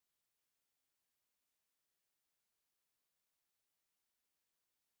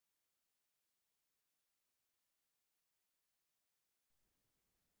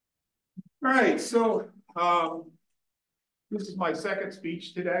All right, so this is my second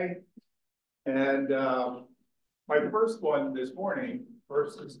speech today, and my first one this morning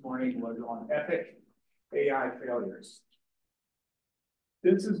was on epic AI failures.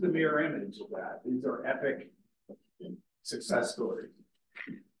 This is the mirror image of that. These are epic success stories.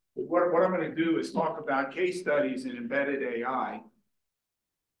 What I'm going to do is talk about case studies in embedded AI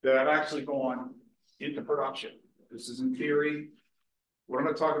that have actually gone into production. This is in theory. What I'm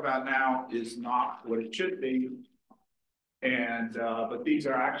going to talk about now is not what it should be, and but these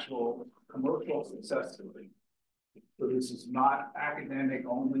are actual commercial success stories. So this is not academic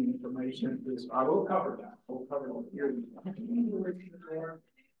only information. I will cover that. We'll cover it here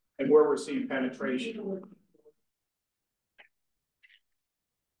and where we're seeing penetration.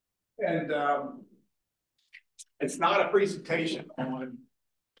 And it's not a presentation on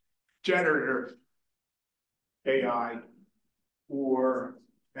generative AI or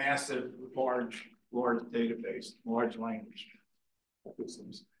massive, large database, large language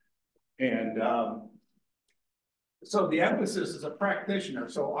systems. And so the emphasis is a practitioner.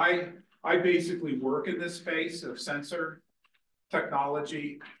 So I basically work in this space of sensor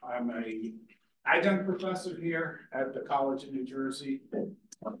technology. I'm an adjunct professor here at the College of New Jersey.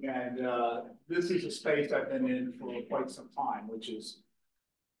 And this is a space I've been in for quite some time, which is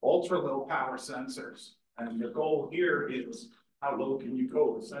ultra low power sensors. And the goal here is how low can you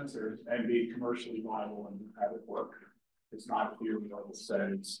go with sensors and be commercially viable and have it work. It's not a theory, like I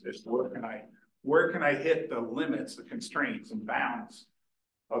said, it's where can I hit the limits, the constraints and bounds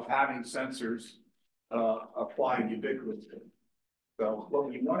of having sensors applied ubiquitously. So what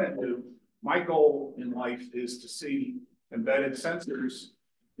we want to do, my goal in life is to see embedded sensors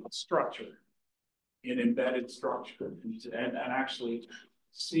structure in embedded structure and actually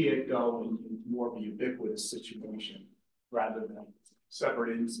see it go in more of a ubiquitous situation rather than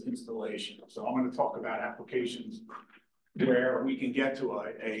separate installation. So I'm going to talk about applications where we can get to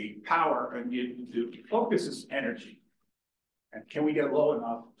a power, and the focus is energy. And can we get low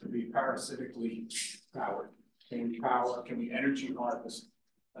enough to be parasitically powered? Can we energy harvest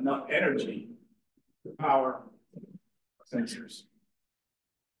enough energy to power sensors?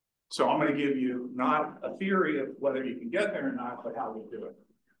 So I'm going to give you not a theory of whether you can get there or not, but how we do it.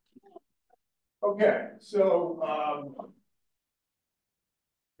 Okay, so,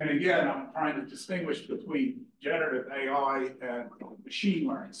 and again, I'm trying to distinguish between generative AI and machine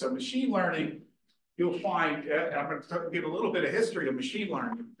learning. So machine learning, you'll find, I'm going to give a little bit of history of machine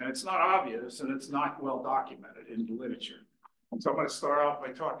learning, and it's not obvious and it's not well documented in the literature. So I'm going to start off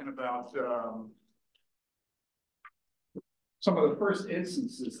by talking about some of the first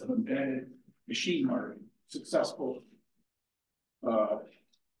instances of embedded machine learning, successful.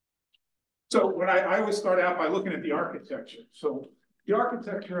 So when I always start out by looking at the architecture. So the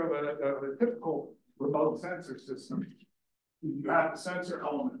architecture of a typical remote sensor system, you have the sensor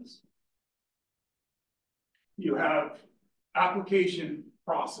elements. You have application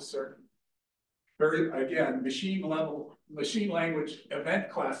processor, again, machine language event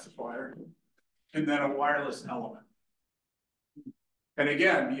classifier, and then a wireless element. And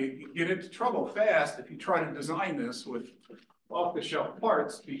again, you get into trouble fast if you try to design this with off-the-shelf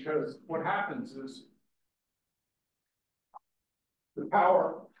parts, because what happens is the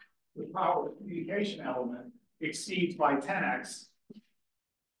power communication element exceeds by 10x,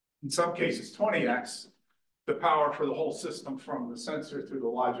 in some cases 20x, the power for the whole system from the sensor through the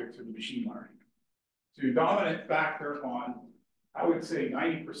logic to the machine learning. So your dominant factor on, I would say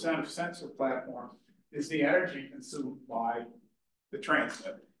 90% of sensor platforms is the energy consumed by the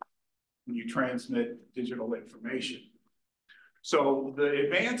transmit when you transmit digital information. So the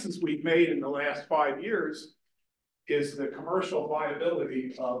advances we've made in the last 5 years is the commercial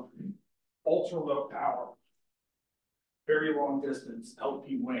viability of ultra low power, very long distance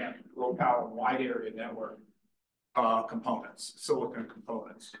LPWAN, low power wide area network components, silicon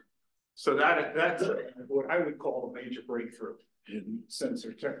components. So that's what I would call a major breakthrough in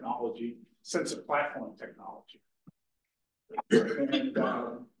sensor technology, sensor platform technology. And,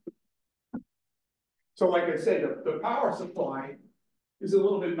 so like I said, the power supply is a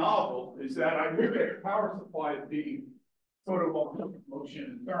little bit novel, is that I look at the power supply as being photovoltaic, motion,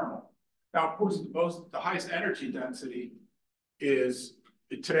 and thermal. Now, of course, the highest energy density is,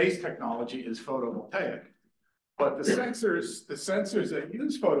 in today's technology, is photovoltaic. But the sensors that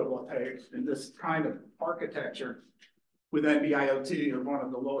use photovoltaics in this kind of architecture with NB-IoT are one of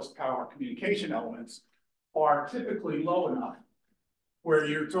the lowest power communication elements, are typically low enough where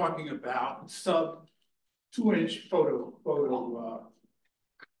you're talking about sub 2-inch photo,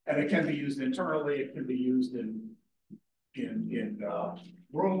 and it can be used internally. It can be used in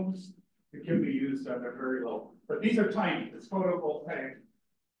rooms. It can be used at a very low, but these are tiny. This photovoltaic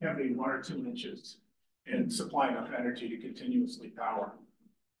can be 1 or 2 inches and supply enough energy to continuously power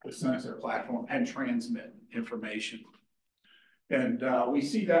the sensor platform and transmit information. And we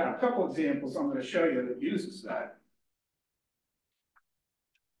see that a couple examples I'm going to show you that uses that.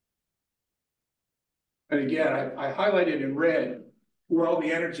 And again, I highlighted in red where all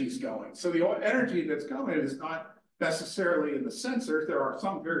the energy is going. So the energy that's going is not necessarily in the sensors. There are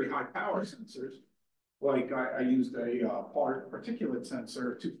some very high power sensors, like I used a particulate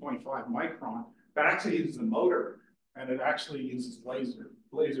sensor, 2.5 micron, that actually uses a motor, and it actually uses laser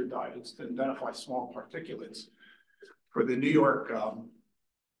diodes to identify small particulates. For the New York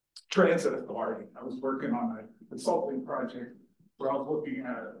Transit Authority, I was working on a consulting project where I was looking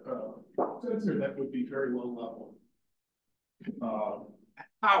at a sensor that would be very low level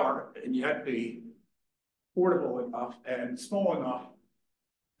power, and yet be portable enough and small enough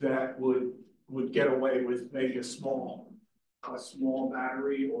that would get away with maybe a small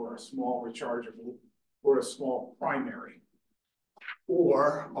battery or a small rechargeable or a small primary,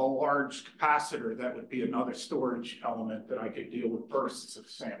 or a large capacitor that would be another storage element that I could deal with bursts of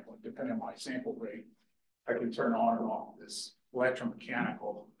sampling. Depending on my sample rate, I can turn on and off this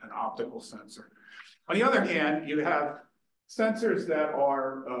electromechanical and optical sensor. On the other hand, you have sensors that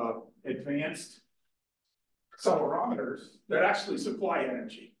are advanced accelerometers that actually supply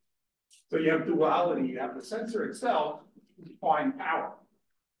energy. So you have duality. You have the sensor itself supplying power.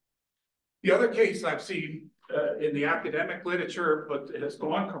 The other case I've seen in the academic literature, but it has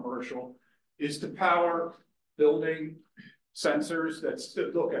gone commercial, is to power building sensors that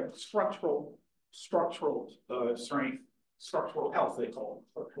look at structural strength, structural health, they call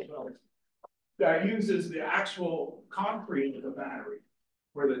it, structural health. That uses the actual concrete of the battery,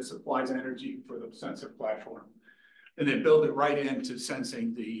 where it supplies energy for the sensor platform, and then build it right into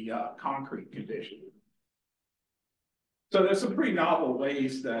sensing the concrete condition. So there's some pretty novel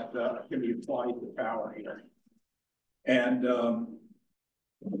ways that can be applied to power here. And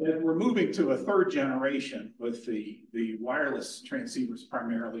then we're moving to a 3rd generation with the wireless transceivers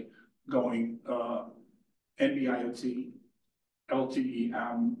primarily going NB-IoT,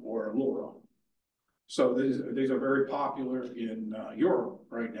 LTE-M, or LoRa. So these are very popular in Europe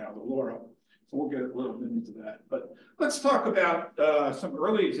right now, the LoRa. So we'll get a little bit into that. But let's talk about some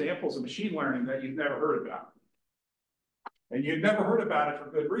early examples of machine learning that you've never heard about. And you've never heard about it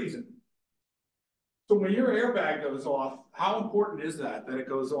for good reason. So when your airbag goes off, how important is that it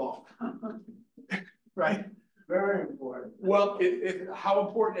goes off? Right? Very important. Well, how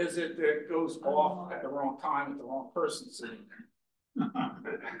important is it that it goes off at the wrong time with the wrong person sitting there?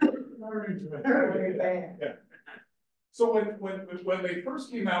 Very bad. Yeah. So when they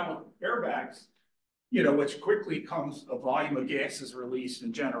first came out with airbags, you know, which quickly comes a volume of gases released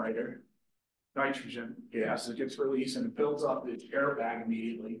in generator, nitrogen gas, it gets released and it builds up the airbag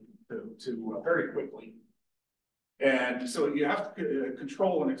immediately to very quickly. And so you have to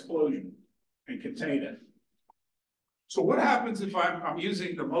control an explosion and contain it. So what happens if I'm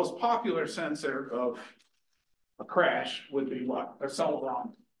using the most popular sensor of a crash would be what?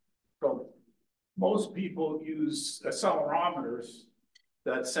 Accelerometer. So most people use accelerometers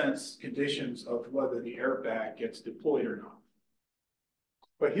that sense conditions of whether the airbag gets deployed or not.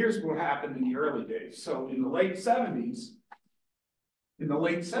 But here's what happened in the early days. So in the late 70s,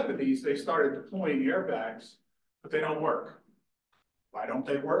 they started deploying the airbags, but they don't work. Why don't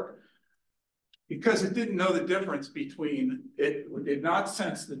they work? Because it didn't know the difference between, it did not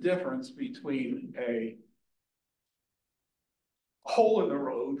sense the difference between a hole in the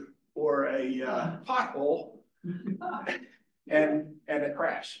road or a pothole and a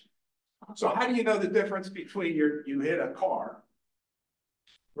crash. So how do you know the difference between you hit a car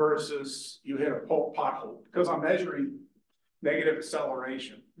versus you hit a pothole? Because I'm measuring negative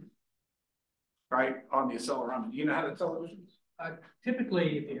acceleration, right, on the accelerometer. Do you know how to tell the difference?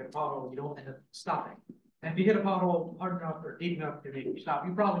 Typically, if you hit a pothole, you don't end up stopping. And if you hit a pothole hard enough or deep enough to make you stop,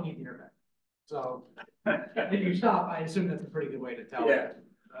 you probably need the airbag. So if you stop, I assume that's a pretty good way to tell. Yeah.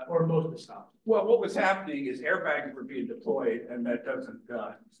 Or most of the stuff. Well, what was happening is airbags were being deployed, and that doesn't,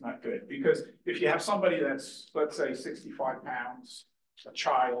 it's not good. Because if you have somebody that's, let's say, 65 pounds, a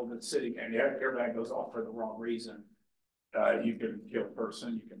child that's sitting and the airbag goes off for the wrong reason, you can kill a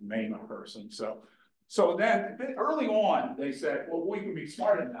person, you can maim a person. So then early on, they said, well, we can be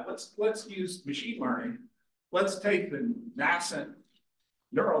smarter than that. Let's use machine learning. Let's take the nascent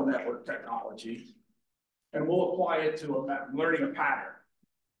neural network technology and we'll apply it to learning a pattern.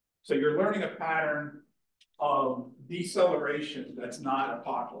 So you're learning a pattern of deceleration that's not a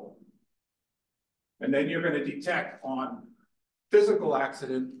pothole. And then you're going to detect on physical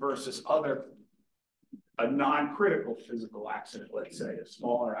accident versus a non-critical physical accident, let's say, a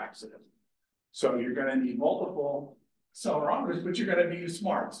smaller accident. So you're gonna need multiple accelerometers, but you're gonna need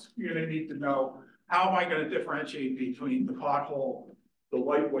smarts. You're gonna need to know, how am I gonna differentiate between the pothole, the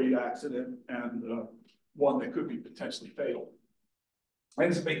lightweight accident, and the one that could be potentially fatal? And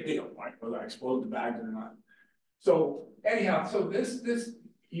it's a big deal, right? Whether I explode the bag or not. So anyhow, so this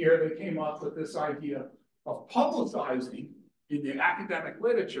year they came up with this idea of publicizing in the academic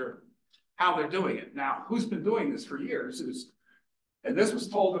literature how they're doing it. Now, who's been doing this for years and this was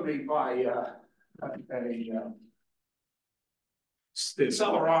told to me by the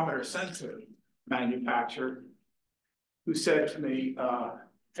accelerometer sensor manufacturer, who said to me,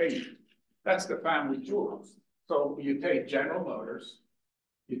 hey, that's the family jewels. So you take General Motors,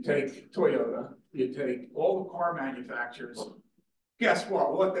 you take Toyota, you take all the car manufacturers. Guess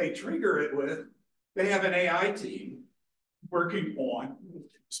what they trigger it with, they have an AI team working on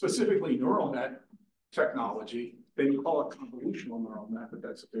specifically neural net technology. They call it convolutional neural net, but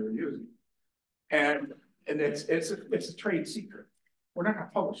that's what they were using. And it's a trade secret. We're not gonna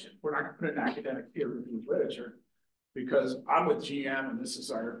publish it. We're not gonna put it in academic peer reviewed literature, because I'm with GM and this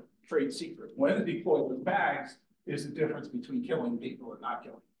is our trade secret. When it deployed with bags is the difference between killing people and not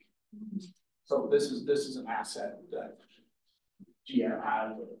killing people. So this is an asset that GM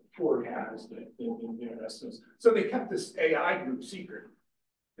has, or Ford has, in their estimates. So they kept this AI group secret,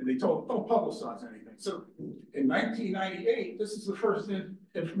 and they told, don't publicize anything. So in 1998, this is the first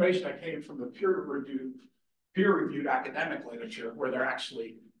information that came from the peer-reviewed academic literature, where they're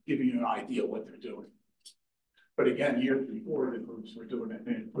actually giving you an idea what they're doing. But again, years before, the groups were doing it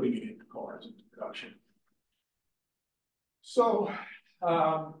and putting it into cars into production. So,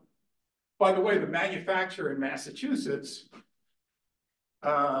 by the way, the manufacturer in Massachusetts,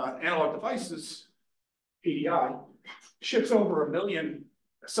 Analog Devices, PDI, ships over 1 million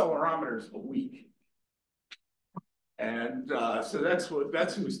accelerometers a week. And so that's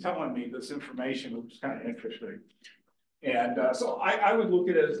who was telling me this information, which was kind of interesting. And so I would look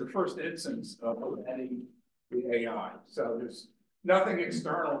at it as the first instance of adding the AI. So there's nothing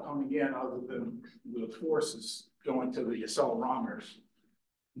external coming in other than the forces going to the accelerometers.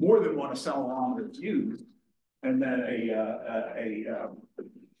 More than one accelerometer is used, and then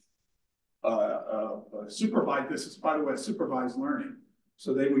supervised. This is, by the way, supervised learning.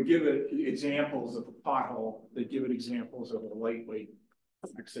 So they would give it examples of a pothole. They give it examples of a lightweight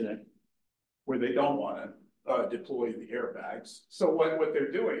accident where they don't want to deploy the airbags. So what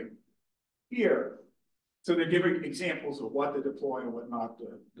they're doing here, so they're giving examples of what to deploy and what not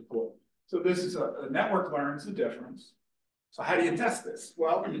to deploy. So this is a network learns the difference. So how do you test this?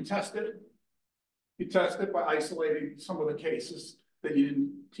 Well, you test it by isolating some of the cases that you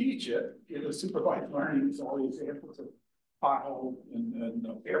didn't teach it. You know, supervised learning is all the examples of pothole and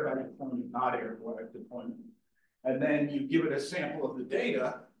airbag deployment, not airbag deployment. And then you give it a sample of the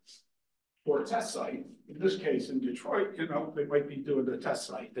data for a test site. In this case, in Detroit, you know, they might be doing the test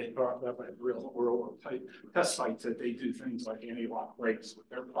site. They brought up a real world type test sites that they do things like anti-lock brakes with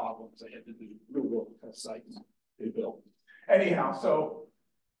their problems. They had to do real world test sites they built. Anyhow, so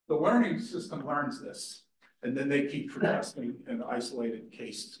the learning system learns this, and then they keep testing in isolated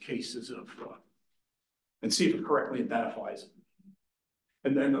cases of, and see if it correctly identifies it.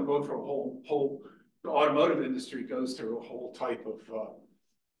 And then they'll go through a the automotive industry goes through a whole type of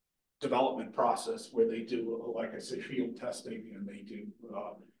development process where they do, like I say, field testing, and they do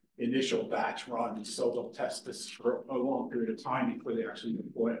initial batch runs. So they'll test this for a long period of time before they actually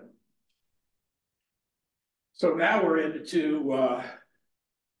deploy it. So now we're into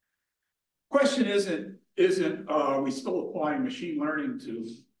question isn't are we still applying machine learning to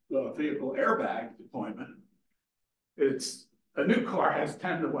vehicle airbag deployment? It's a new car has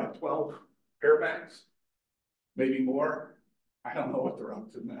 10 to what, 12 airbags, maybe more. I don't know what they're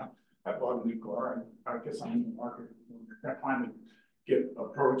up to now. I bought a new car, and I guess I'm in the market. I finally get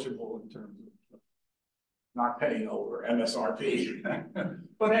approachable in terms of not paying over MSRP.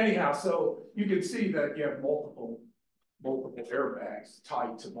 But anyhow, so you can see that you have multiple airbags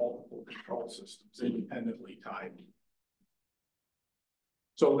tied to multiple control systems, independently tied.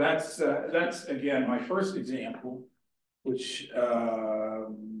 So that's again my first example, which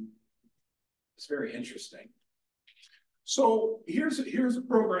is very interesting. So here's a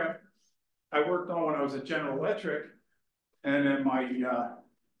program I worked on when I was at General Electric, and then my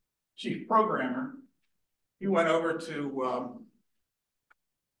chief programmer, he went over to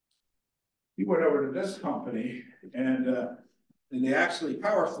this company, and they actually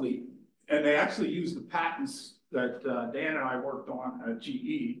Powerfleet, and they actually used the patents that Dan and I worked on at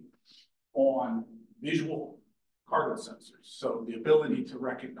GE on visual cargo sensors. So the ability to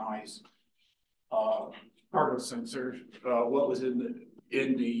recognize cargo sensors, what was in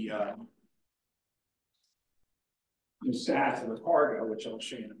the stats of the cargo, which I'll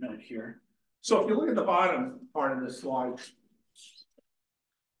show you in a minute here. So if you look at the bottom part of this slide,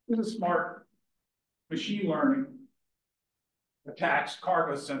 there's a smart machine learning attached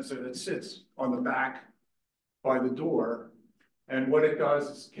cargo sensor that sits on the back by the door. And what it does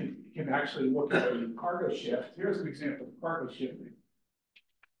is can actually look at a cargo shift. Here's an example of cargo shifting.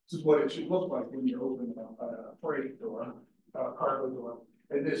 This is what it should look like when you open a freight door, a cargo door.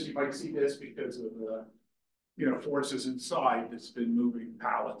 And this, you might see this because of the, forces inside that's been moving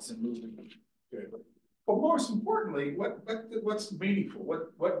pallets and moving. But most importantly, what's meaningful?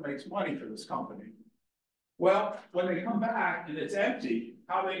 What makes money for this company? Well, when they come back and it's empty,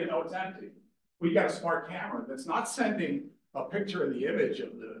 how are they gonna know it's empty? We got a smart camera that's not sending a picture of the image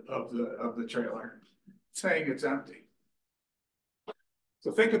of the trailer, saying it's empty.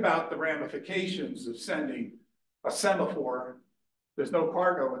 So think about the ramifications of sending a semaphore. There's no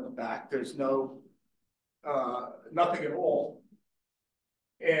cargo in the back. There's no nothing at all,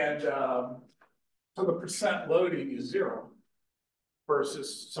 and so the percent loading is 0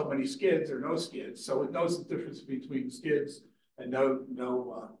 versus so many skids or no skids. So it knows the difference between skids and no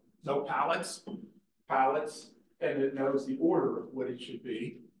pallets, and it knows the order of what it should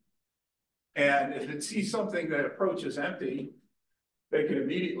be. And if it sees something that approaches empty, they can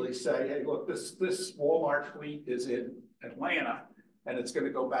immediately say, hey, look, this Walmart fleet is in Atlanta and it's going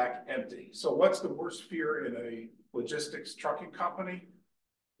to go back empty. So what's the worst fear in a logistics trucking company?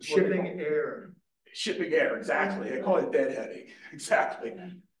 Shipping air. Shipping air, exactly. They call it deadheading. Exactly.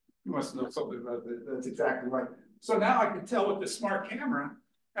 You must know something about that. That's exactly right. So now I can tell with the smart camera,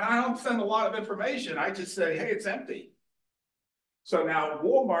 and I don't send a lot of information. I just say, hey, it's empty. So now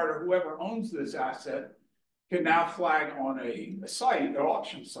Walmart or whoever owns this asset can now flag on a site, an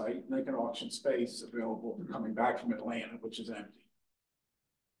auction site, make an auction space available for coming back from Atlanta, which is empty.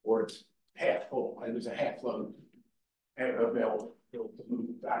 Or it's half full, and there's a half load available to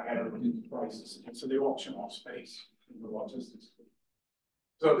move back at reduced prices. And so they auction off space in the logistics.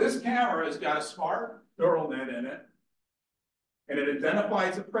 So this camera has got a smart neural net in it, and it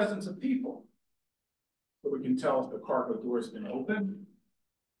identifies the presence of people. So we can tell if the cargo door has been open,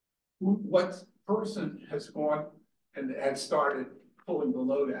 what person has gone and had started pulling the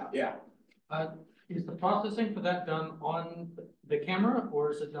load out. Yeah. Is the processing for that done on the camera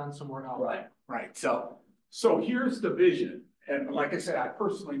or is it done somewhere else? Right. So here's the vision. And like I said, I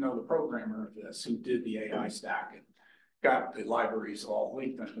personally know the programmer of this who did the AI stack and got the libraries all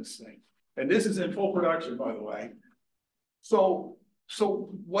linked on this thing. And this is in full production, by the way. So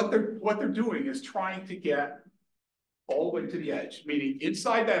what they're doing is trying to get all the way to the edge, meaning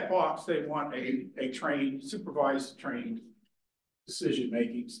inside that box, they want a supervised trained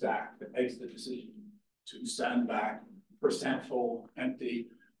decision-making stack that makes the decision to send back percent full, empty,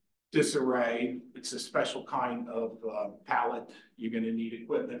 disarray. It's a special kind of pallet you're going to need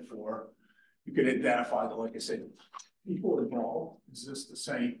equipment for. You can identify the, like I said, people involved. Is this the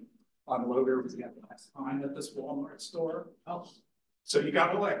same unloader we got last time at this Walmart store? Oh. So you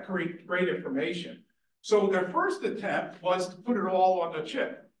got all that great information. So their first attempt was to put it all on the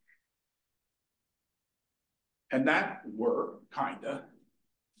chip. And that worked, kinda.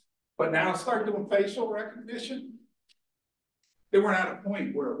 But now start doing facial recognition. They weren't at a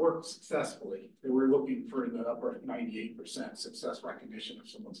point where it worked successfully. They were looking for the upper 98% success recognition of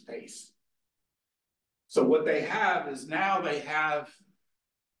someone's face. So what they have is now they have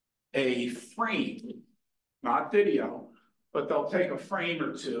a frame, not video, but they'll take a frame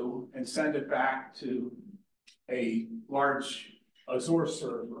or two and send it back to a large Azure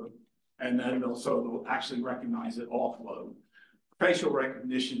server, and then they'll actually recognize it offload. Facial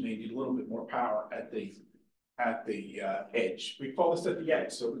recognition, they need a little bit more power at the edge. We call this at the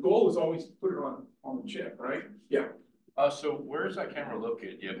edge. So the goal is always to put it on the chip, right? Yeah. So where is that camera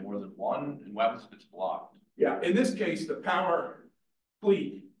located? Do you have more than one? And what happens if it's blocked? Yeah, in this case, the power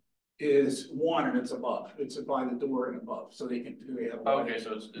fleet is one and it's above. It's by the door and above. So they can do it. Okay,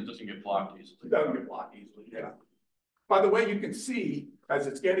 so it doesn't get blocked easily. It doesn't get blocked easily, yeah. By the way, you can see as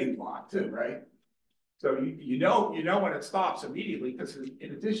it's getting blocked too, right? So you know when it stops immediately, because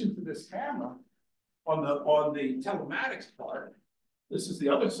in addition to this camera, on the telematics part, this is the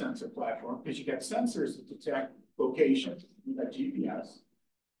other sensor platform, because you got sensors that detect location. You got GPS.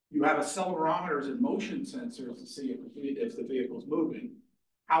 You have accelerometers and motion sensors to see if the vehicle's moving,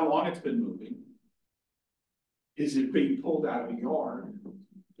 how long it's been moving. Is it being pulled out of a yard?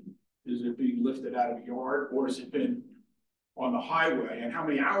 Is it being lifted out of a yard, or has it been on the highway? And how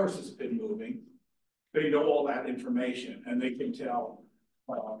many hours has it been moving? They know all that information and they can tell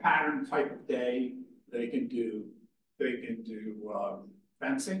pattern, type of day. They can do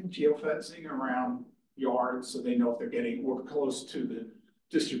fencing, geofencing around yards, so they know if they're getting more close to the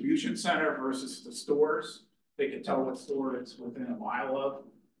distribution center versus the stores. They can tell what store it's within a mile of,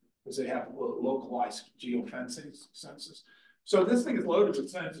 because they have localized geofencing sensors. So this thing is loaded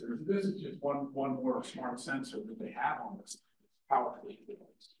with sensors. This is just one more smart sensor that they have on this powerful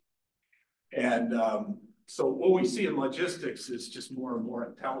device. And so what we see in logistics is just more and more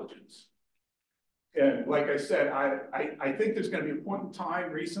intelligence. And like I said, I think there's going to be a point in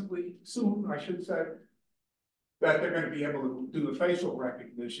time soon, I should say, that they're going to be able to do the facial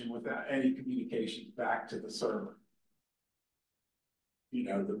recognition without any communication back to the server. You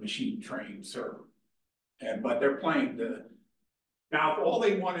know, the machine trained server. But they're playing now, if all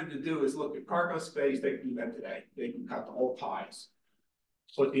they wanted to do is look at cargo space, they can do that today. They can cut the whole ties.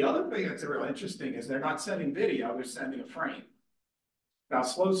 But the other thing that's real interesting is they're not sending video, they're sending a frame. Now,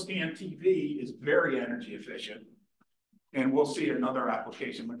 slow scan TV is very energy efficient. And we'll see another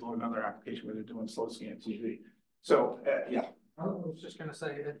application, we're doing another application where they're doing slow scan TV. So, yeah. I was just gonna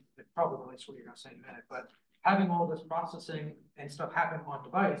say, it probably relates to what you're gonna say in a minute, but having all this processing and stuff happen on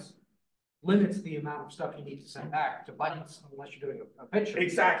device limits the amount of stuff you need to send back to bytes unless you're doing a picture.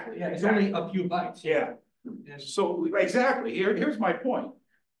 Exactly. Yeah, it's only a few bytes. Yeah. And So exactly, here's my point.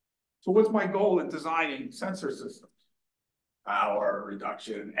 So what's my goal in designing sensor systems? Power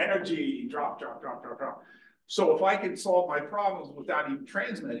reduction, energy, drop. So if I can solve my problems without even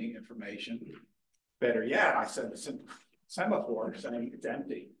transmitting information, better yet, I send a semaphore saying it's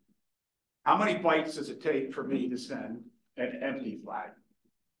empty. How many bytes does it take for me to send an empty flag?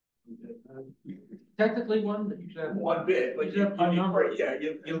 technically one that you should have. 1 bit, but You have a number.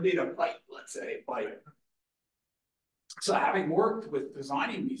 you'll need a byte, let's say, a byte. So having worked with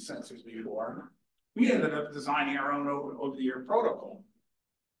designing these sensors before, we ended up designing our own over-the-air protocol.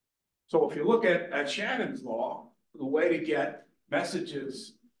 So if you look at Shannon's law, the way to get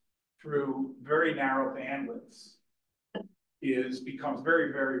messages through very narrow bandwidths becomes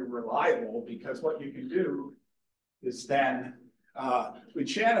very, very reliable, because what you can do is then, with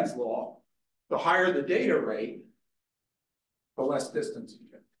Shannon's law, the higher the data rate, the less distance you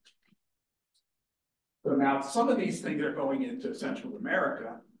get. So now some of these things are going into Central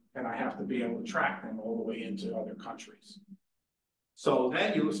America, and I have to be able to track them all the way into other countries. So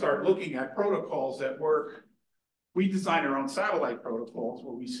then you start looking at protocols that work. We designed our own satellite protocols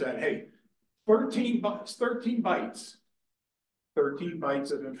where we said, hey, 13 bytes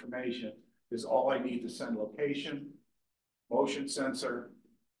of information is all I need to send location, motion sensor,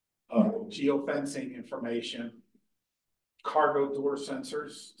 geofencing information, cargo door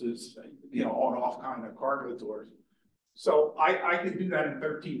sensors, on off kind of cargo doors. So I can do that in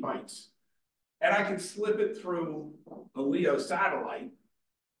 13 bytes. And I can slip it through a LEO satellite,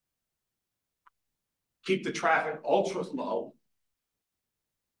 keep the traffic ultra low.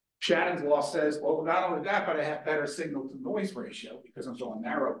 Shannon's law says, well, not only that, but I have better signal to noise ratio because I'm going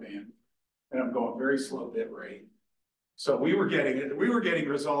narrowband and I'm going very slow bit rate. So we were getting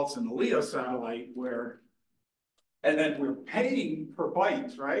results in the LEO satellite and then we're paying per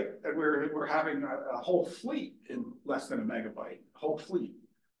byte, right? And we're having a whole fleet in less than a megabyte, whole fleet.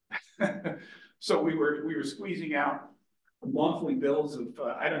 So we were squeezing out monthly bills of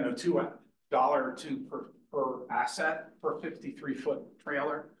I don't know, $2 or $2 per asset per 53-foot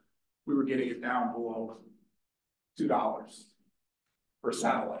trailer. We were getting it down below $2 per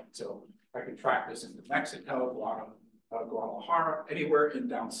satellite. So I could track this into Mexico, Guadalajara, anywhere in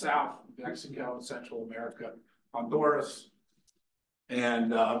down south, Mexico, Central America, Honduras.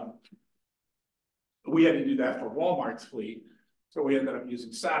 And we had to do that for Walmart's fleet. So we ended up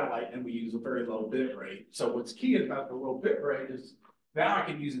using satellite, and we use a very low bit rate. So what's key about the low bit rate is now I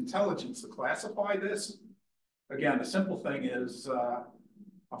can use intelligence to classify this. Again, the simple thing is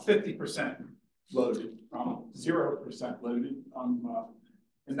I'm 50% loaded, 0% loaded,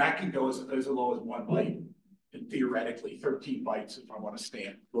 and that can go as low as 1 byte. And theoretically, 13 bytes if I want to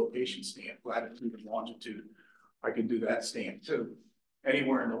stamp, location stamp, latitude and longitude. I can do that stamp too,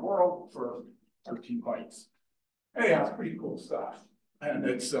 anywhere in the world for 13 bytes. Anyhow, it's pretty cool stuff. And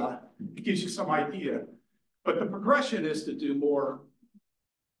it gives you some idea. But the progression is to do more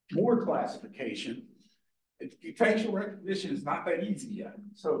classification. Facial recognition is not that easy yet.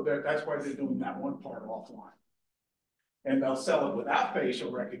 So that's why they're doing that one part offline. And they'll sell it without facial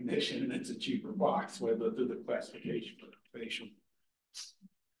recognition, and it's a cheaper box where they'll do the classification for facial.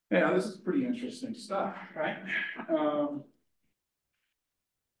 Yeah, this is pretty interesting stuff, right?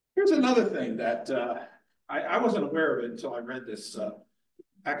 Here's another thing that I wasn't aware of it until I read this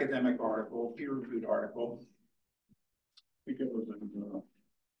academic article, peer-reviewed article. I think it was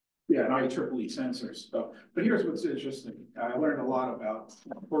yeah, an IEEE sensor stuff. But here's what's interesting. I learned a lot about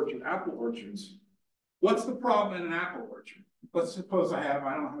apple orchards. What's the problem in an apple orchard? Let's suppose I have,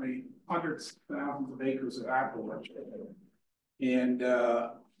 I don't know how many hundreds, thousands of acres of apple orchard. And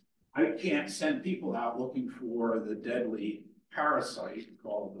I can't send people out looking for the deadly parasite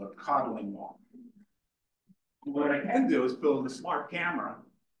called the codling moth. What I can do is build a smart camera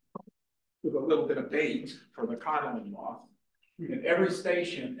with a little bit of bait for the codling moth. In every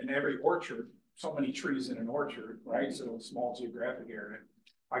station, in every orchard, so many trees in an orchard, right? So a small geographic area,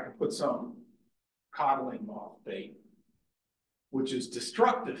 I can put some codling moth bait, which is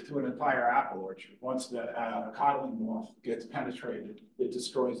destructive to an entire apple orchard. Once the codling moth gets penetrated, it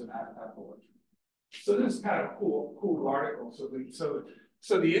destroys an apple orchard. So this is kind of a cool article.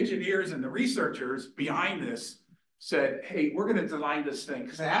 So the engineers and the researchers behind this said, hey, we're going to design this thing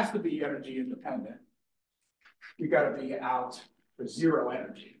because it has to be energy independent. We got to be out for zero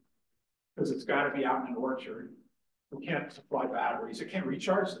energy because it's got to be out in an orchard. We can't supply batteries. It can't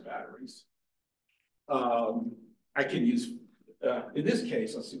recharge the batteries. I can use, in this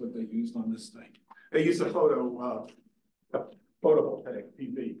case, let's see what they used on this thing. They used a photovoltaic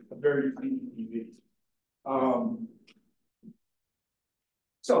PV, a very clean PV.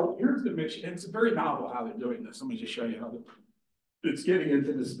 So here's the mission. It's very novel how they're doing this. Let me just show you how it's getting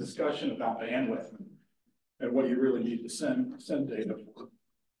into this discussion about bandwidth and what you really need to send data for.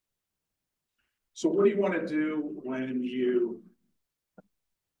 So what do you want to do when you,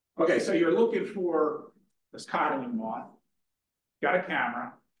 okay, so you're looking for this codling moth, got a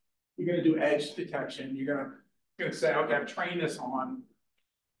camera, you're going to do edge detection, you're going to say, okay, I've trained this on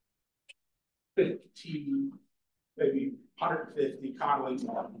 15, maybe 150 codling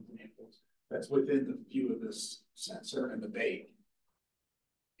moth examples that's within the view of this sensor and the bait.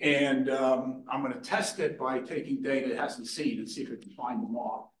 And I'm going to test it by taking data it hasn't seen and see if it can find the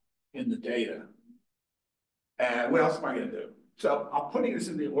moth in the data. And what else am I going to do? So I'm putting this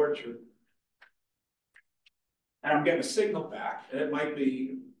in the orchard, and I'm getting a signal back, and it might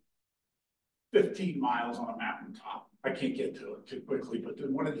be 15 miles on a mountaintop. I can't get to it too quickly, but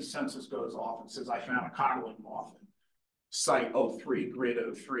then one of these sensors goes off and says, I found a codling moth in site 03, grid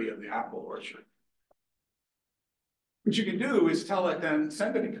 03 of the apple orchard. What you can do is tell it, then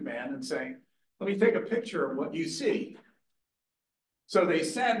send it a command and say, let me take a picture of what you see. So they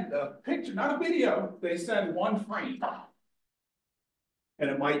send a picture, not a video, they send one frame. And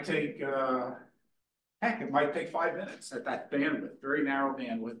it might take, it might take 5 minutes at that bandwidth, very narrow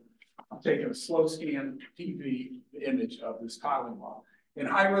bandwidth. I'm taking a slow scan TV image of this codling moth in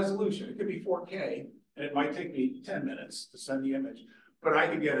high resolution. It could be 4K, and it might take me 10 minutes to send the image. But I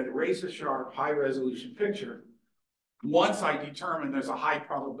can get a razor sharp, high resolution picture once I determine there's a high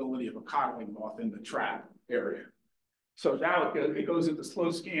probability of a codling moth in the trap area. So now it goes into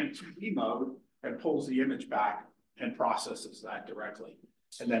slow scan 2D mode and pulls the image back and processes that directly.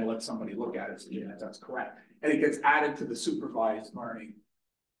 And then lets somebody look at it and say, yeah, that's correct. And it gets added to the supervised learning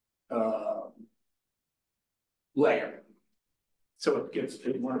layer. So it gets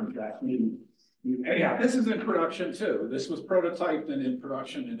learned that. Anyhow, this is in production too. This was prototyped and in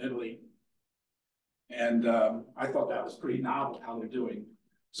production in Italy. And I thought that was pretty novel how they're doing.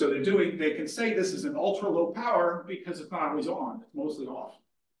 So they can say this is an ultra low power because it's not always on, it's mostly off.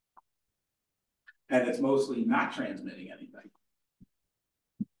 And it's mostly not transmitting anything.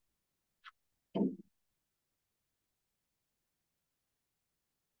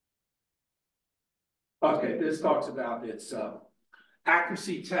 Okay, this talks about its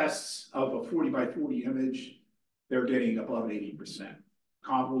accuracy tests of a 40 by 40 image. They're getting above 80%.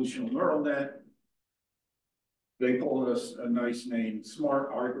 Convolutional neural net. They call us a nice name, Smart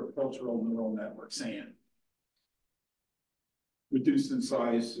Agricultural Neural Network, SAN. Reduced in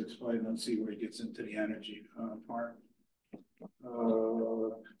size, explain, let's see where it gets into the energy part.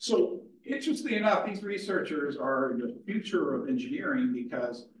 So interestingly enough, these researchers are the future of engineering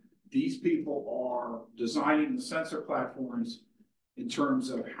because these people are designing the sensor platforms in terms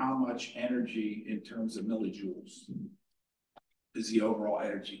of how much energy in terms of millijoules is the overall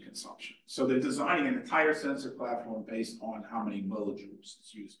energy consumption. So they're designing an entire sensor platform based on how many millijoules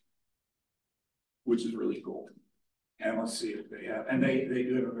it's using, which is really cool. And let's see if they have, and they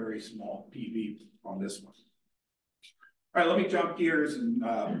do have a very small PV on this one. All right, let me jump gears and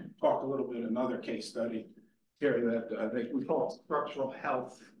talk a little bit another case study here that we call structural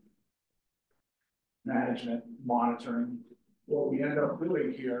health management monitoring. What we end up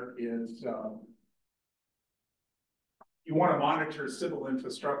doing here is you want to monitor civil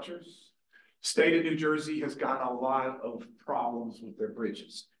infrastructures. State of New Jersey has got a lot of problems with their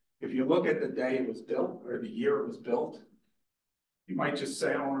bridges. If you look at the day it was built or the year it was built, you might just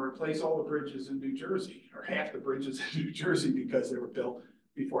say, I want to replace all the bridges in New Jersey or half the bridges in New Jersey because they were built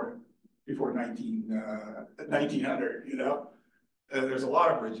before 1900, you know? There's a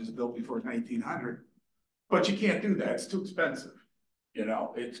lot of bridges built before 1900, but you can't do that. It's too expensive. You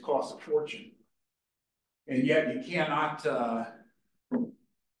know, it costs a fortune. And yet you cannot,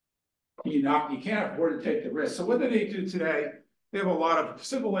 you can't afford to take the risk. So what do they do today? They have a lot of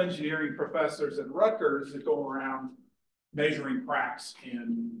civil engineering professors at Rutgers that go around measuring cracks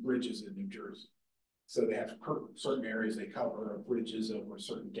in bridges in New Jersey. So they have certain areas they cover of bridges over a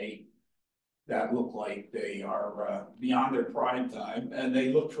certain date that look like they are beyond their prime time, and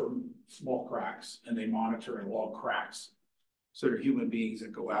they look for small cracks and they monitor and log cracks. So there are human beings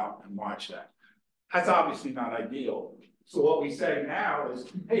that go out and watch that. That's obviously not ideal. So what we say now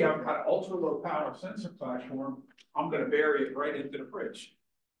is, hey, I've got an ultra low power sensor platform. I'm going to bury it right into the bridge.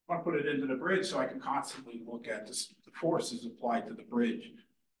 I want to put it into the bridge so I can constantly look at the forces applied to the bridge.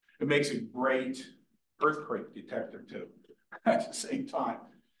 It makes a great earthquake detector too, at the same time.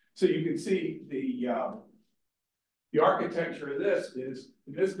 So you can see the architecture of this is,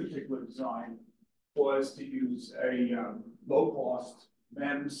 in this particular design, was to use a low-cost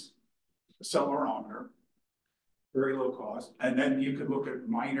MEMS accelerometer, very low cost, and then you could look at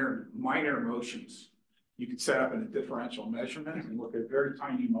minor motions. You could set up in a differential measurement and look at very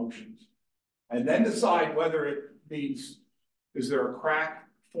tiny motions, and then decide whether it means, is there a crack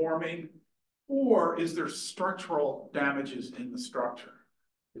forming, or is there structural damages in the structure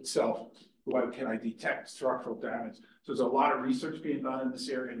itself? What can I detect structural damage? So there's a lot of research being done in this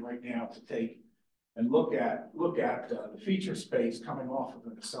area right now to take and look at the feature space coming off of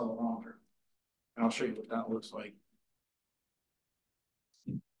an accelerometer. And I'll show you what that looks like.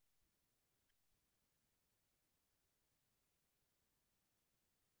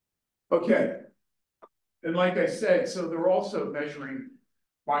 Okay, and like I said, so they're also measuring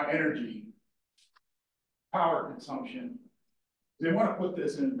by energy, power consumption. They want to put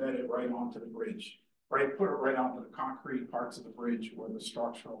this and embed it right onto the bridge, right? Put it right onto the concrete parts of the bridge or the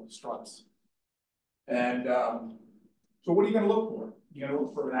structural struts. And so what are you going to look for? You're going to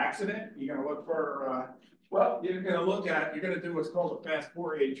look for an accident? You're going to look for, well, you're going to do what's called a fast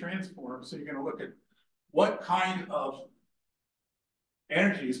Fourier transform. So you're going to look at what kind of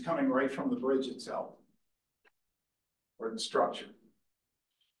energy is coming right from the bridge itself or the structure.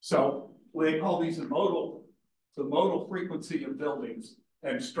 So they call these the modal frequency of buildings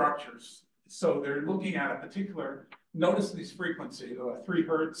and structures. So they're looking at a particular, notice these frequency, 3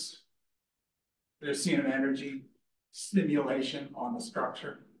 hertz. They're seeing an energy stimulation on the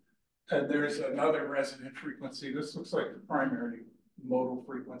structure. And there's another resonant frequency. This looks like the primary modal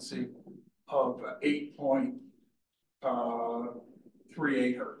frequency of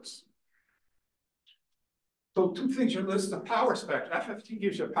 8.38 hertz. So 2 things you list, the power spectrum. FFT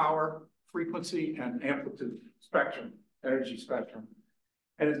gives you power, frequency, and amplitude spectrum, energy spectrum.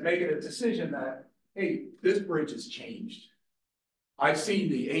 And it's making a decision that, hey, this bridge has changed. I've seen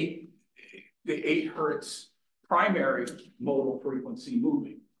the 8 hertz primary modal frequency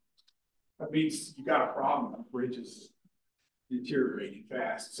moving. That means you got a problem. The bridge is deteriorating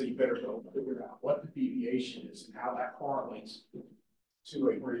fast. So you better go figure out what the deviation is and how that correlates to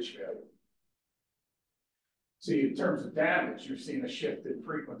a bridge failure. See, in terms of damage, you're seeing a shift in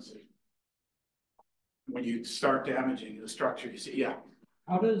frequency. When you start damaging the structure, you see, yeah.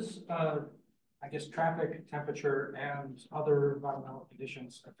 How does, I guess, traffic, temperature, and other environmental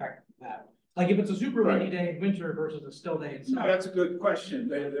conditions affect that? Like if it's a super windy day in winter versus a still day in summer. No, that's a good question.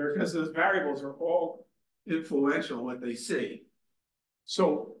 Because those variables are all influential what they see.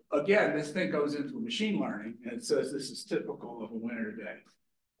 So again, this thing goes into machine learning and it says this is typical of a winter day.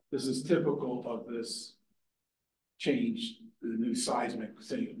 This is typical of this change, the new seismic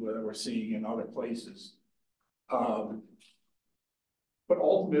thing that we're seeing in other places. But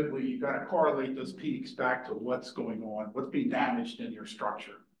ultimately, you've got to correlate those peaks back to what's going on, what's being damaged in your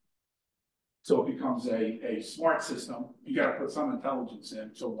structure. So it becomes a smart system. You got to put some intelligence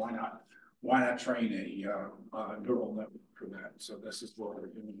in. So why not train a neural network for that? So this is what we're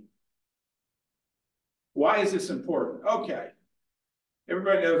doing. Why is this important? Okay.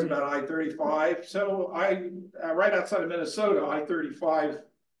 Everybody knows about I-35. So right outside of Minnesota, I-35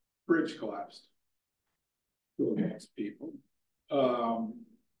 bridge collapsed. People.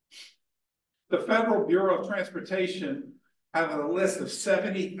 The Federal Bureau of Transportation has a list of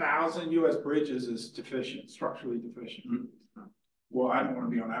 70,000 U.S. bridges as deficient, structurally deficient. Well, I don't want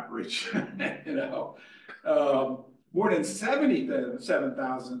to be on that bridge, you know. more than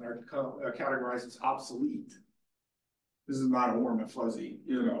 77,000 are categorized as obsolete. This is not a warm and fuzzy,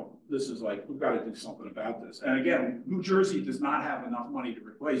 you know, this is like, we've got to do something about this. And again, New Jersey does not have enough money to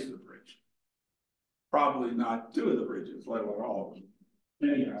replace the bridge. Probably not two of the bridges, let alone all of them.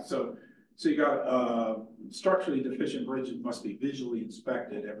 Anyhow, so you got structurally deficient bridges must be visually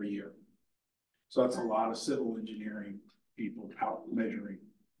inspected every year. So that's a lot of civil engineering people out measuring,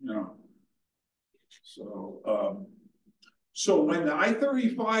 you know. So when the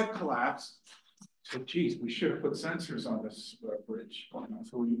I-35 collapsed, so geez, we should have put sensors on this bridge,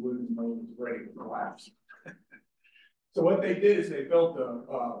 so we wouldn't know it was ready to collapse. So what they did is they built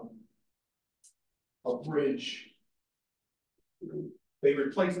a bridge. They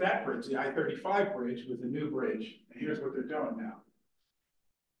replaced that bridge, the I-35 bridge, with a new bridge, and here's what they're doing now.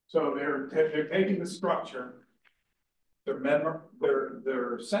 So they're taking the structure, their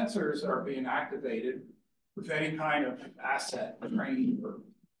sensors are being activated with any kind of asset, train or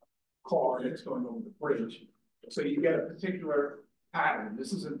car that's going over the bridge. So you get a particular pattern.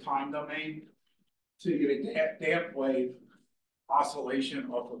 This is in time domain. So you get a damp wave oscillation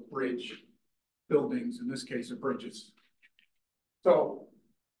off of bridge buildings, in this case of bridges. So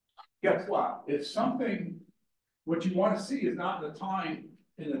guess what? If something, what you want to see is not in the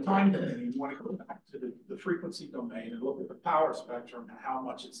time domain, you want to go back to the frequency domain and look at the power spectrum and how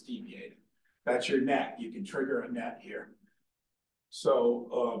much it's deviated. That's your net. You can trigger a net here.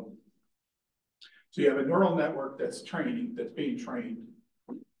 So, so you have a neural network that's being trained,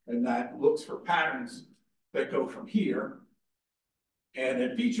 and that looks for patterns that go from here. And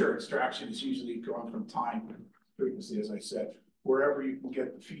then feature extraction is usually going from time frequency, as I said, wherever you can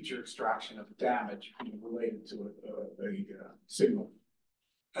get the feature extraction of damage related to a signal.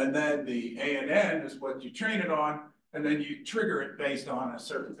 And then the ANN is what you train it on, and then you trigger it based on a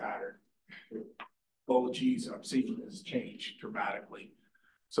certain pattern. Oh, geez, I'm seeing this change dramatically.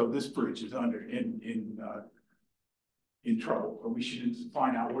 So this bridge is in trouble, or we should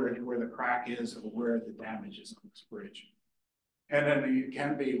find out where the crack is or where the damage is on this bridge. And then it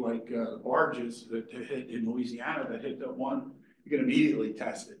can be like barges that hit in Louisiana that hit that one. You can immediately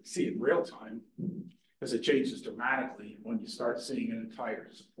test it, see it in real time, because it changes dramatically when you start seeing an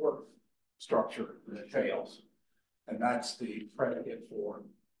entire support structure that fails. And that's the predicate for,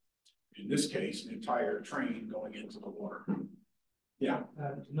 in this case, an entire train going into the water. Yeah.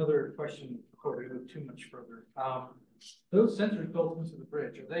 Another question before we go too much further. Those sensors built into the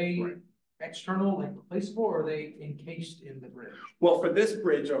bridge, are they external, like replaceable, or are they encased in the bridge? Well, for this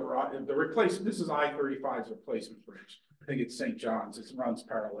bridge over the replacement, this is I-35's replacement bridge. I think it's St. John's. It runs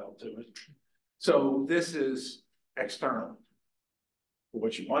parallel to it. So this is external. But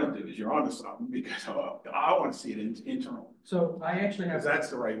what you want to do is you're onto something, because I want to see it internal. So I actually have. Because that's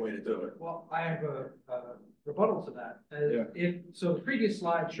the right way to do it. Well, I have a rebuttal to that. So the previous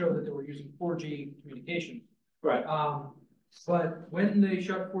slide showed that they were using 4G communication. Right. But when they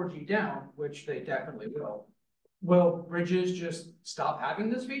shut 4G down, which they definitely will bridges just stop having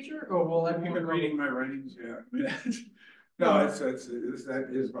this feature, or will everyone? You've been reading my writings, yeah. No, that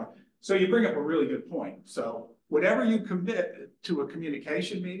is wrong. So you bring up a really good point. So whenever you commit to a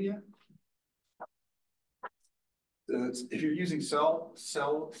communication media, if you're using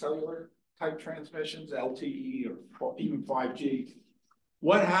cellular type transmissions, LTE or even 5G,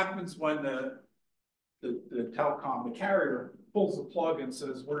 what happens when the telecom, the carrier pulls the plug and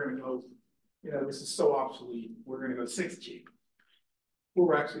says, we're going to go, you know, this is so obsolete, we're going to go 6G.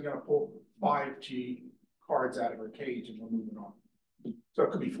 We're actually going to pull 5G cards out of our cage and we're moving on. So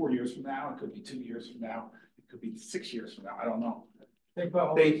it could be 4 years from now, it could be 2 years from now, it could be 6 years from now, I don't know.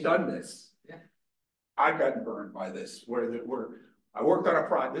 They've done this. Yeah. I've gotten burned by this, I worked on a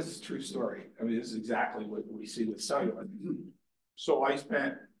project, this is a true story. I mean, this is exactly what we see with cellular. So I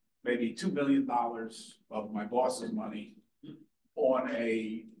spent maybe $2 million of my boss's money on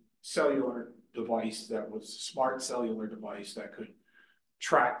a cellular device that was a smart cellular device that could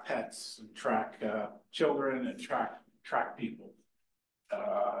track pets and track children and track people.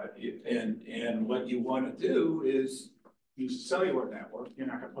 And what you want to do is use a cellular network. You're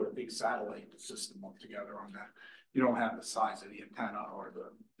not going to put a big satellite system up together on that. You don't have the size of the antenna or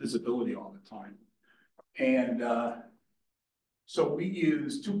the visibility all the time. And so we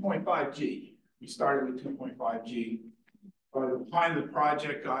use 2.5G. We started with 2.5G. By the time the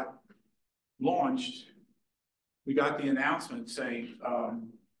project got launched, we got the announcement saying,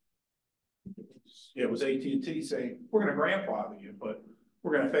 it was AT&T saying, we're going to grandfather you, but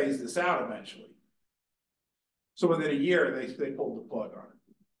we're going to phase this out eventually. So within a year, they pulled the plug on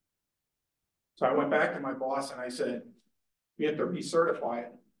it. So I went back to my boss and I said, we have to recertify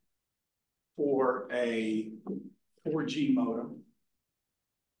it for a 4G modem.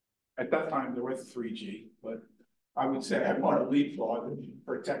 At that time, there was 3G, but I would say I want to leapfrog and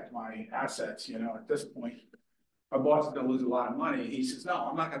protect my assets, you know, at this point. My boss is gonna lose a lot of money. He says, no,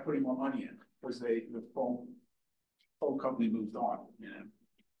 I'm not gonna put any more money in, because the phone company moved on, you know.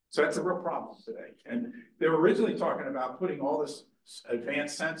 So that's a real problem today. And they were originally talking about putting all this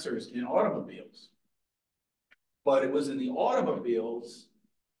advanced sensors in automobiles. But it was in the automobiles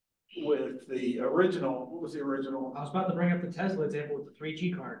with the original, what was the original? I was about to bring up the Tesla example with the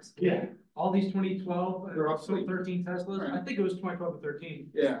 3G cards. Yeah. All these 2012, They're obsolete. 13 Teslas, Right. I think it was 2012 or 13.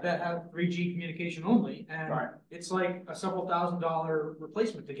 Yeah. That have 3G communication only, and Right. it's like a several $1,000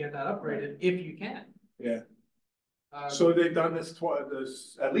 replacement to get that upgraded, if you can. Yeah. Uh, So they've done this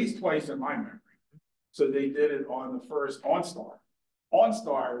at least twice in my memory. So they did it on the first OnStar.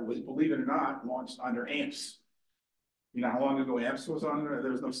 OnStar was, believe it or not, launched under AMPS. You know how long ago AMPS was on there?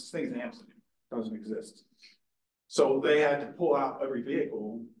 There was no such thing as AMPS anymore. It doesn't exist. So they had to pull out every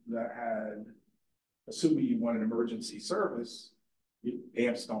vehicle that had, assuming you want an emergency service,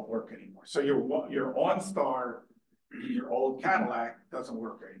 AMPS don't work anymore. So your OnStar, your old Cadillac doesn't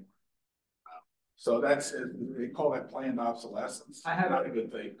work anymore. So that's, they call that planned obsolescence. Not a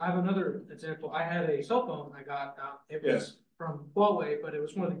good thing. I have another example. I had a cell phone I got, it was from Huawei, but it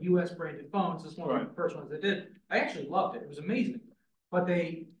was one of the US branded phones. This is one of the first ones they did. I actually loved it. It was amazing. But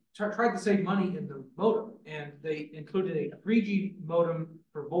they tried to save money in the modem, and they included a 3G modem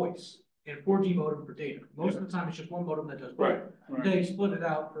for voice and 4G modem for data. Most of the time, it's just one modem that does both. Right. They split it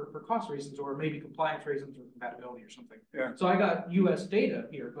out for cost reasons, or maybe compliance reasons, or compatibility or something. Yeah. So I got US data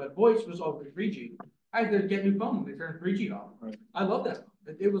here, but voice was over 3G. I had to get a new phone when they turned 3G off. Right. I love that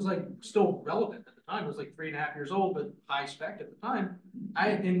phone. It was like still relevant at the time. It was like 3.5 years old, but high spec at the time.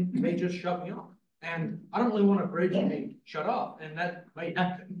 And they just shut me off. And I don't really want a bridge to be shut off, and that might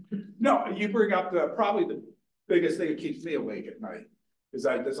happen. No, you bring up probably the biggest thing that keeps me awake at night is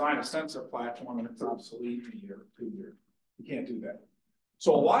I design a sensor platform and it's obsolete in a year, 2 years. You can't do that.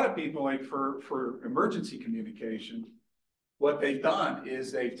 So a lot of people, like for emergency communication, what they've done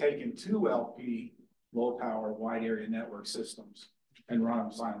is they've taken 2 LP low power wide area network systems and run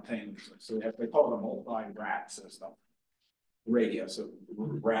them simultaneously. So they call it a multi-RAT system. Radio, so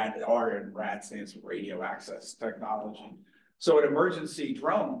RAD, R and RAD stands for radio access technology. So in emergency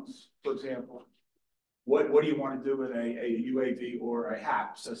drones, for example, what do you want to do with a UAV or a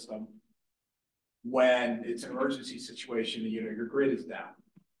HAP system when it's an emergency situation and your grid is down?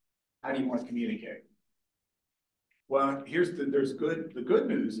 How do you want to communicate? Well, the good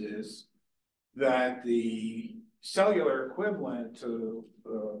news is that the cellular equivalent to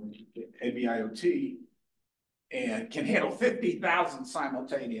NB-IoT and can handle 50,000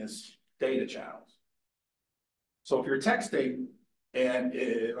 simultaneous data channels. So if you're texting and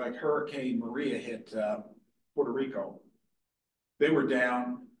like Hurricane Maria hit Puerto Rico, they were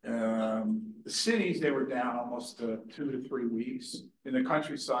down, the cities, they were down almost 2 to 3 weeks. In the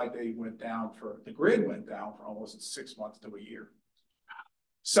countryside, the grid went down for almost 6 months to a year.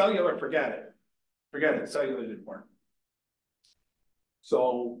 Cellular, forget it, cellular didn't work.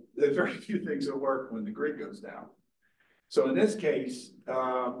 So there's very few things that work when the grid goes down. So in this case,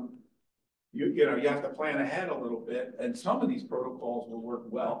 you have to plan ahead a little bit, and some of these protocols will work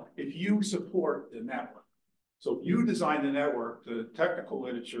well if you support the network. So if you design the network, the technical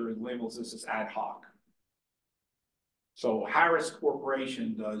literature labels this as ad hoc. So Harris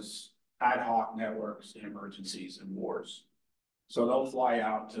Corporation does ad hoc networks in emergencies and wars. So they'll fly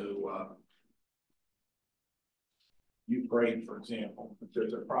out to Ukraine, for example. If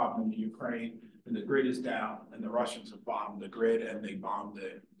there's a problem in Ukraine and the grid is down and the Russians have bombed the grid and they bombed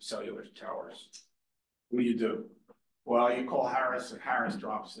the cellular towers, what do? Well, you call Harris and Harris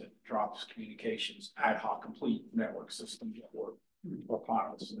drops communications, ad hoc complete network system that work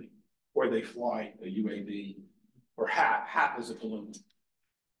autonomously, or they fly a UAV, or HAP is a balloon.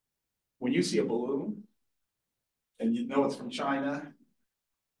 When you see a balloon and you know it's from China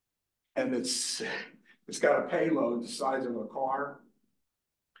and it's got a payload the size of a car,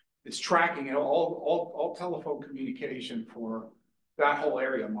 it's tracking it, all telephone communication for that whole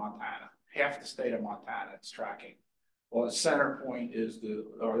area of Montana, half the state of Montana, it's tracking. Well, the center point is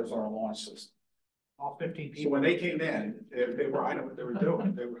our launch system. All 15 people. So when they came in, I know what they were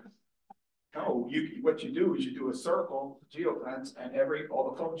doing. What you do is you do a circle, geofence, and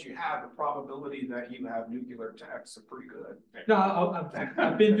all the phones you have, the probability that you have nuclear attacks are pretty good. No,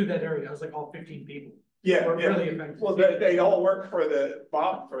 I've been through that area. I was like all 15 people. Yeah, really effective. Well, they all work for the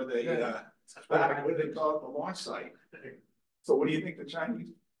bomb for the what what do they call it, the launch site. So what do you think the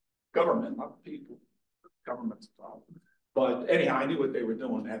Chinese government, not the people, government's problem. But anyhow, I knew what they were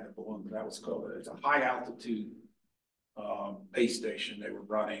doing. They had the balloon. That was cool. It's a high altitude base station they were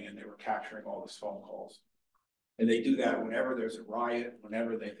running, and they were capturing all these phone calls. And they do that whenever there's a riot,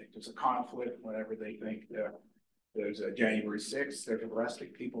 whenever they think there's a conflict, whenever they think there's a January 6th, they're arresting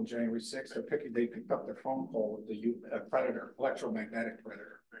people January 6th, they picked up their phone call with the predator, electromagnetic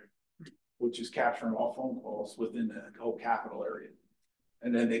predator, which is capturing all phone calls within the whole capital area.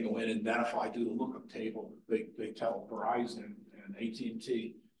 And then they go in and identify, do the lookup table. They tell Verizon and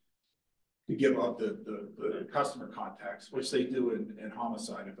AT&T to give up the customer contacts, which they do in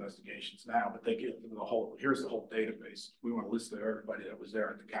homicide investigations now, but they get the whole, here's the whole database. We want to list everybody that was there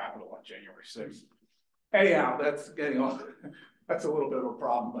at the Capitol on January 6th. Anyhow, that's getting on. That's a little bit of a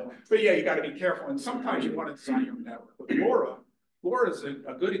problem, but yeah, you got to be careful. And sometimes you want to design your network. But LoRa is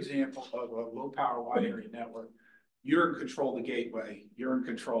a good example of a low power wide area network. You're in control of the gateway. You're in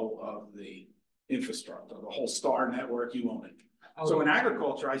control of the infrastructure, the whole star network. You own it. So in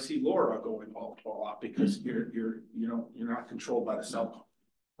agriculture, I see LoRa going all out because you're not controlled by the cell phone.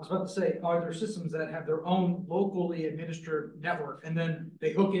 I was about to say, are there systems that have their own locally administered network and then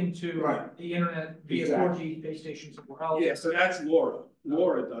they hook into the internet via 4G base station somewhere else? Yeah, so that's LoRa.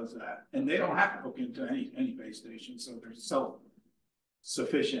 LoRa does that, and they don't have to hook into any base station, so there's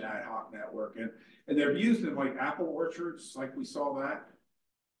self-sufficient ad hoc network, and they're used in like apple orchards, like we saw that.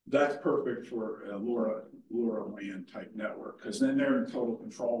 That's perfect for a LoRa WAN type network because then they're in total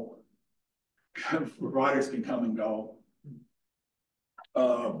control. Providers can come and go.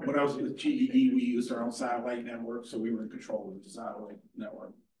 When I was with GEE, we used our own satellite network, so we were in control of the satellite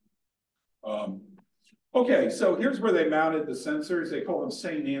network. Okay, so here's where they mounted the sensors. They call them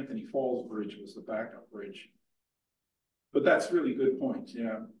St. Anthony Falls Bridge was the backup bridge. But that's really good point,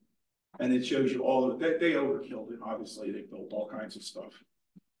 yeah. And it shows you all of they overkilled it, obviously. They built all kinds of stuff.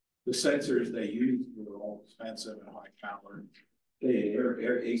 The sensors they used were all expensive and high powered.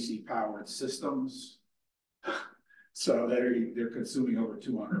 They're AC powered systems. So they're consuming over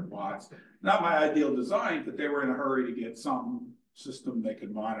 200 watts. Not my ideal design, but they were in a hurry to get some system they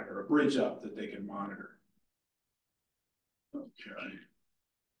could monitor, a bridge up that they can monitor.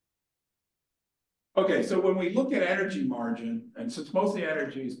 Okay, so when we look at energy margin, and since most of the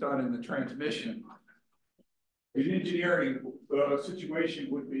energy is done in the transmission, the engineering situation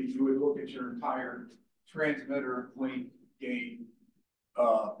would be you would look at your entire transmitter link gain,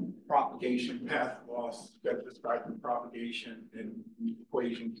 propagation path loss, get described in propagation and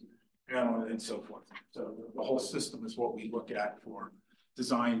equations, and so forth. So the whole system is what we look at for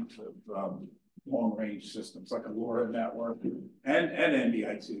design of long range systems like a LoRa network and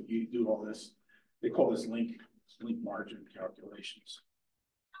NB-IoT. You do all this. They call this link margin calculations.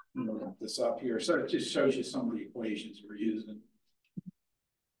 I'm gonna look this up here. So it just shows you some of the equations we're using.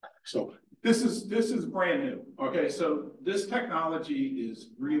 So this is brand new. Okay, so this technology is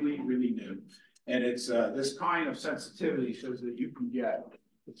really new, and it's this kind of sensitivity shows that you can get,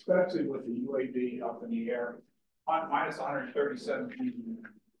 especially with the UAV up in the air, on minus 137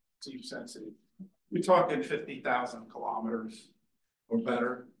 seems sensitive. We're talking 50,000 kilometers or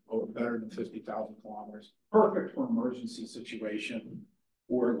better than 50,000 kilometers. Perfect for emergency situation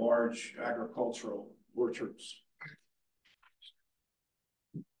or large agricultural orchards.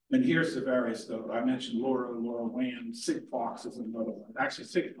 And here's the various stuff. I mentioned LoRa WAN, Sigfox is another one. Actually,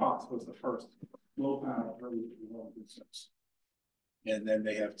 Sigfox was the first low power early long distance. And then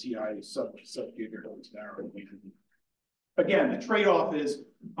they have TI sub-gigahertz narrow WAN. Again, the trade-off is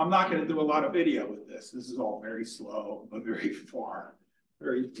I'm not going to do a lot of video with this. This is all very slow, but very far,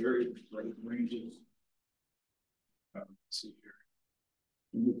 very great ranges. Let's see here.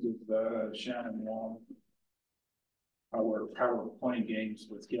 This is Shannon Wong. How we're playing games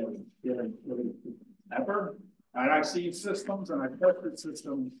with getting ever. And I've seen systems and I've tested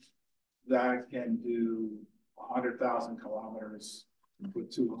systems that can do 100,000 kilometers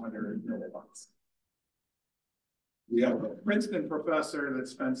with 200 milliwatts. We have a Princeton professor that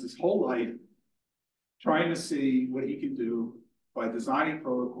spends his whole life trying to see what he can do by designing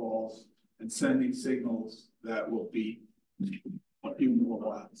protocols and sending signals that will beat a few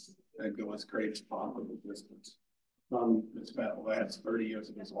milliwatts and go as great as possible distance. He spent the last 30 years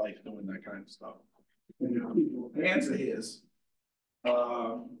of his life doing that kind of stuff. And the people, fans of his,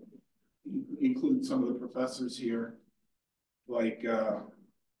 include some of the professors here, like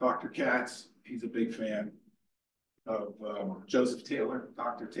Dr. Katz. He's a big fan of Joseph Taylor,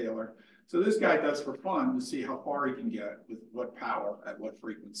 Dr. Taylor. So this guy does for fun to see how far he can get with what power at what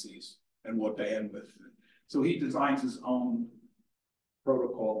frequencies and what bandwidth. So he designs his own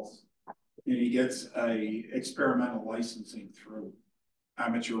protocols. And he gets a experimental licensing through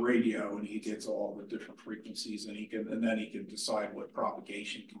amateur radio, and he gets all the different frequencies, and then he can decide what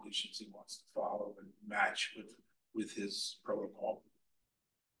propagation conditions he wants to follow and match with with his protocol.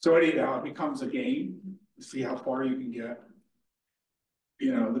 So anyhow, it becomes a game to see how far you can get.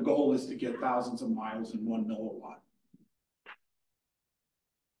 You know, the goal is to get thousands of miles in 1 milliwatt.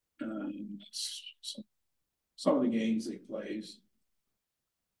 And some of the games he plays.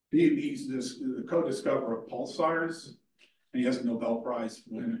 He's the co-discoverer of pulsars, and he has a Nobel Prize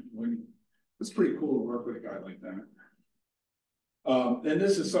winner. It's pretty cool to work with a guy like that. And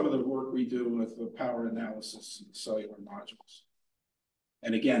this is some of the work we do with the power analysis and cellular modules.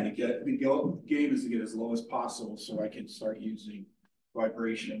 And again, the game is to get as low as possible so I can start using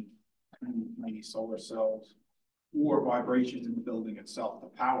vibration in many solar cells or vibrations in the building itself to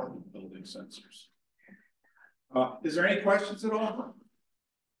power the building sensors. Is there any questions at all?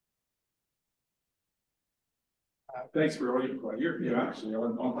 Thanks for all your questions. You're actually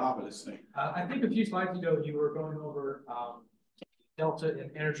on top of this thing. I think a few slides ago, you were going over delta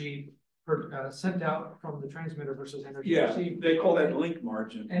in energy sent out from the transmitter versus energy received. They call that link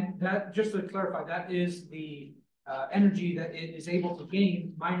margin. And that, just to clarify, that is the energy that it is able to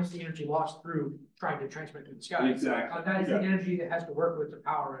gain minus the energy lost through trying to transmit to the sky. Exactly. That is the energy that has to work with to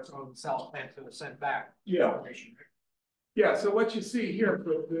power its own cell and to send back information. Yeah, so what you see here,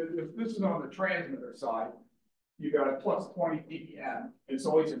 if this is on the transmitter side, you got a plus 20 dBm. It's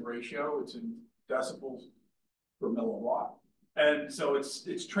always in ratio, it's in decibels per milliwatt. And so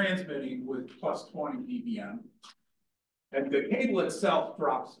it's transmitting with plus 20 dBm. And the cable itself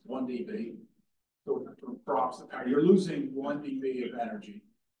drops 1 dB. So it drops the power. You're losing 1 dB of energy,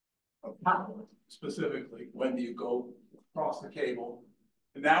 of power, specifically, when you go across the cable.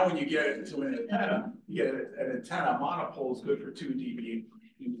 And now when you get it to an antenna, you get an antenna monopole is good for 2 dB.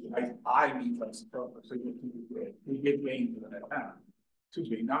 I mean that's the problem. So you get gain with an antenna. 2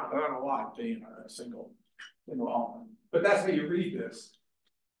 dB, not a lot being a single element. But that's how you read this.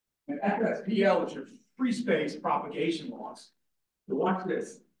 And FSPL is your free space propagation loss. So watch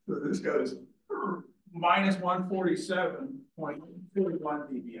this. So this goes minus 147.41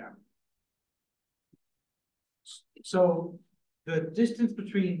 dBm. So the distance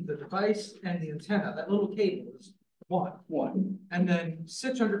between the device and the antenna, that little cable, is 1. And then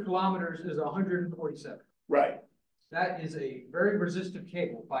 600 kilometers is 147. Right. That is a very resistant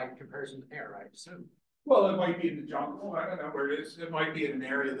cable by comparison to air, I assume. Well, it might be in the jungle. I don't know where it is. It might be in an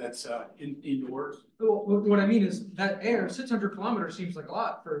area that's indoors. Well, what I mean is that air, 600 kilometers seems like a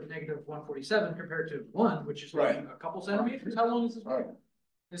lot for negative 147 compared to 1, which is maybe a couple centimeters. How long is this? Right.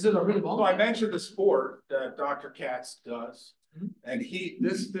 Is it a really long? Well, I mentioned the sport that Dr. Katz does, and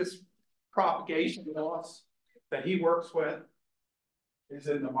this propagation loss that he works with is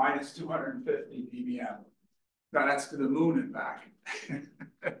in the minus 250 dBm. Now that's to the moon and back.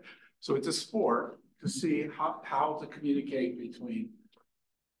 So it's a sport to see how to communicate between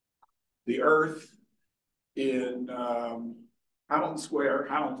the Earth in Hamilton Square,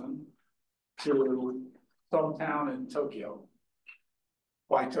 Hamilton, to some town in Tokyo,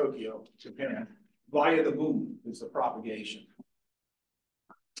 by Tokyo, Japan, via the moon is the propagation.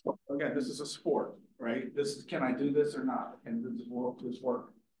 Again, this is a sport, right? This is, can I do this or not? Can this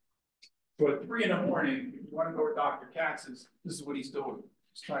work? So at 3 in the morning, if you want to go where Dr. Katz is, this is what he's doing.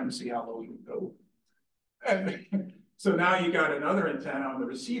 He's trying to see how low he can go. And so now you got another antenna on the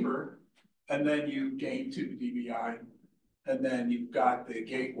receiver, and then you gain 2 dBi, and then you've got the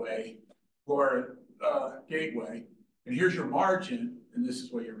gateway, or gateway, and here's your margin, and this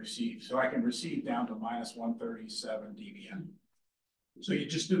is what you receive. So I can receive down to minus 137 dBm. So you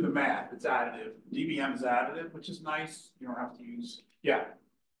just do the math, it's additive. dBm is additive, which is nice. You don't have to use, Yeah,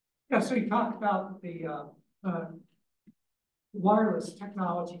 so you talked about the wireless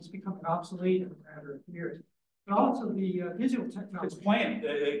technologies becoming obsolete in a matter of years, but also the digital technology. It's planned,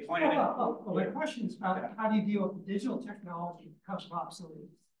 they plan it. Well, my question is about how do you deal with the digital technology that becomes obsolete?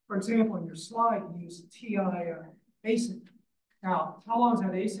 For example, in your slide, you use TI ASIC. Now, how long is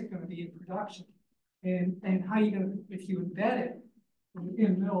that ASIC going to be in production? And how you going to, if you embed it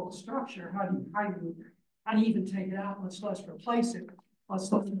in the middle of the structure, how do you even take it out, much less replace it? Let's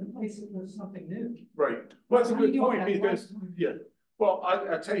replace it with something new. Right. Well, that's a good point that? because, well,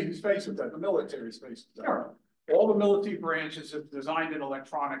 I'll tell you who's faced with that. The military's faced with that. Sure. All the military branches have designed in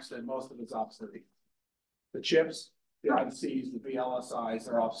electronics that most of it's obsolete. The chips, the ICs, the VLSIs,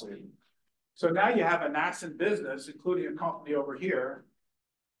 they're obsolete. So now you have a nascent business, including a company over here,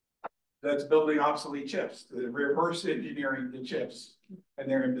 that's building obsolete chips. They're reverse engineering the chips, and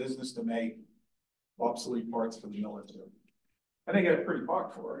they're in business to make obsolete parts for the military. I think it's pretty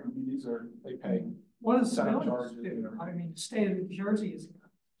buck for it. I mean, they pay. What does the Sound military charges, do? I mean, the state of New Jersey is going to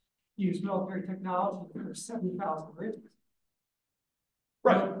use military technology for 70,000 bridges.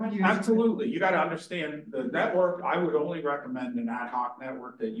 Right, How do you- absolutely. You gotta understand the network. I would only recommend an ad hoc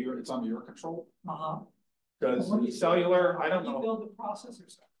network that it's under your control. Uh-huh. Because What do you- cellular, I don't How do you know, build the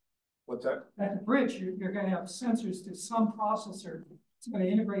processors? what's that? At the bridge, you're gonna have sensors to some processor. It's gonna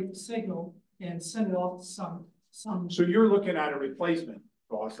integrate the signal and send it off to some. So you're looking at a replacement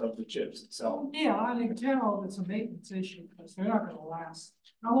cost of the chips itself. Yeah, and in general, it's a maintenance issue because they're not gonna last.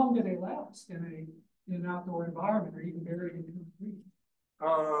 How long do they last in an outdoor environment or even buried in concrete?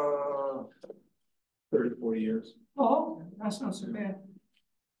 30, 40 years. Oh, okay, that's not so bad.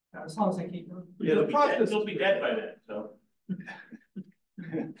 As long as they keep them. Yeah, The process- they'll be dead by then, so.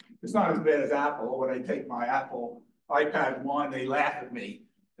 It's not as bad as Apple. When I take my Apple iPad 1, they laugh at me.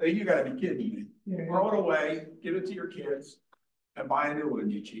 Hey, you gotta be kidding me. Yeah. Throw it away, give it to your kids, and buy a new one,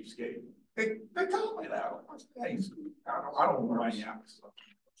 you cheapskate. They tell me that. Hey, I don't know any Apple stuff.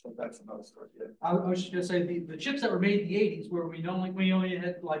 So that's another story. Yeah. I was just gonna say, the chips that were made in the eighties, where we only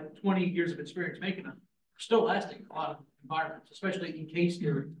had like 20 years of experience making them, are still lasting in a lot of environments, especially in case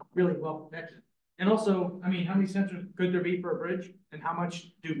they're really well protected. And also, I mean, how many sensors could there be for a bridge, and how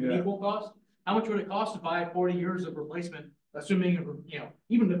much do Yeah. people cost? How much would it cost to buy 40 years of replacement, assuming, you know,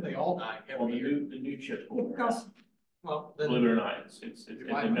 even if they all die Well, every year? the new chips It will wear out. costs- Well, Believe it then, or not, it's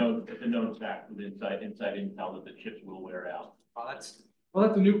a known fact with inside Intel that the chips will wear out. that's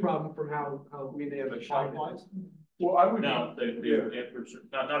a new problem from how we may have. But shelf life? Well, I would. No, Yeah.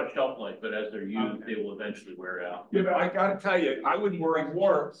 not a shelf life, but as they're used, they will eventually wear out. Yeah, but I gotta tell you, I would worry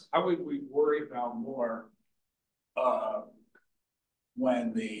more, we worry about more,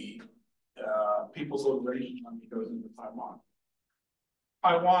 when the, People's Liberation Army goes into Taiwan.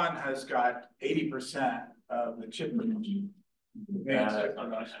 Taiwan has got 80% of the chip production. That's not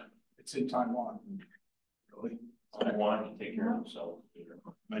gonna happen. It's in Taiwan. Really? I want to take care of themselves.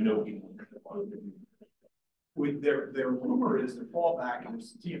 I know people that want to. With their rumor is their fallback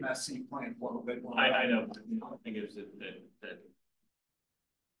is TMSC plant. I know, the thing is that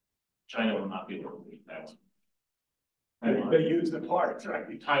China will not be able to beat that one. They use the parts, right?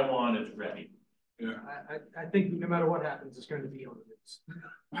 Taiwan is ready. Yeah. I think no matter what happens, it's going to be on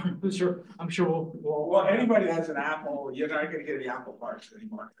the news. I'm sure we'll. Well, anybody that has an Apple, you're not gonna get any Apple parts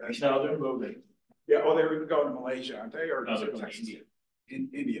anymore. No, they're moving. Yeah, oh, they're even going to Malaysia, aren't they? Or No, they're going to India. In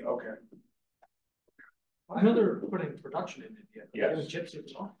India, okay. I know they're putting production in India. Yes. Doing chips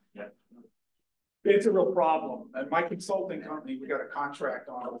as well. It's a real problem. And my consulting company, we got a contract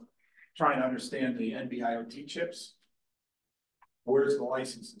on trying to understand the NB-IoT chips. Where's the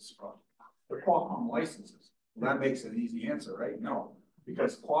licenses from? The Qualcomm licenses. Well, that makes it an easy answer, right? No,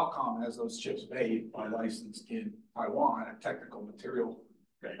 because Qualcomm has those chips made by licensed in Taiwan, a technical material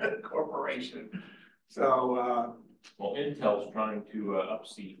corporation. So, Well, Intel's trying to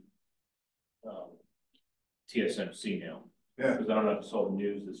upseat TSMC now. yeah, Because I don't know if you saw the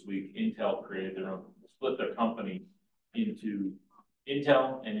news this week, Intel created split their company into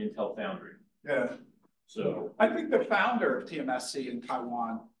Intel and Intel Foundry. yeah. So, I think the founder of TMSC in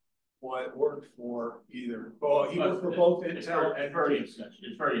Taiwan worked for either, well, he worked for both Intel and. it's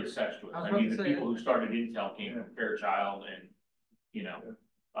very incestuous. I was I about mean, to the say- people who started Intel came from Fairchild and, you know,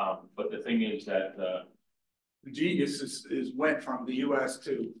 but the thing is that, The genius went from the US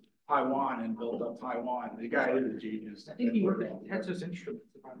to Taiwan and built up Taiwan. The guy is a genius. I think he worked at Texas Instruments.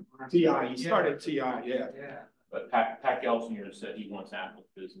 If I'm correct. TI, he started TI, yeah. Yeah. but Pat Gelsinger said he wants Apple's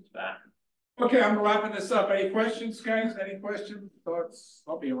business back. Okay, I'm wrapping this up. Any questions, guys? Any questions, thoughts?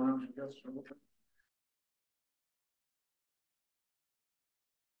 I'll be around, I guess.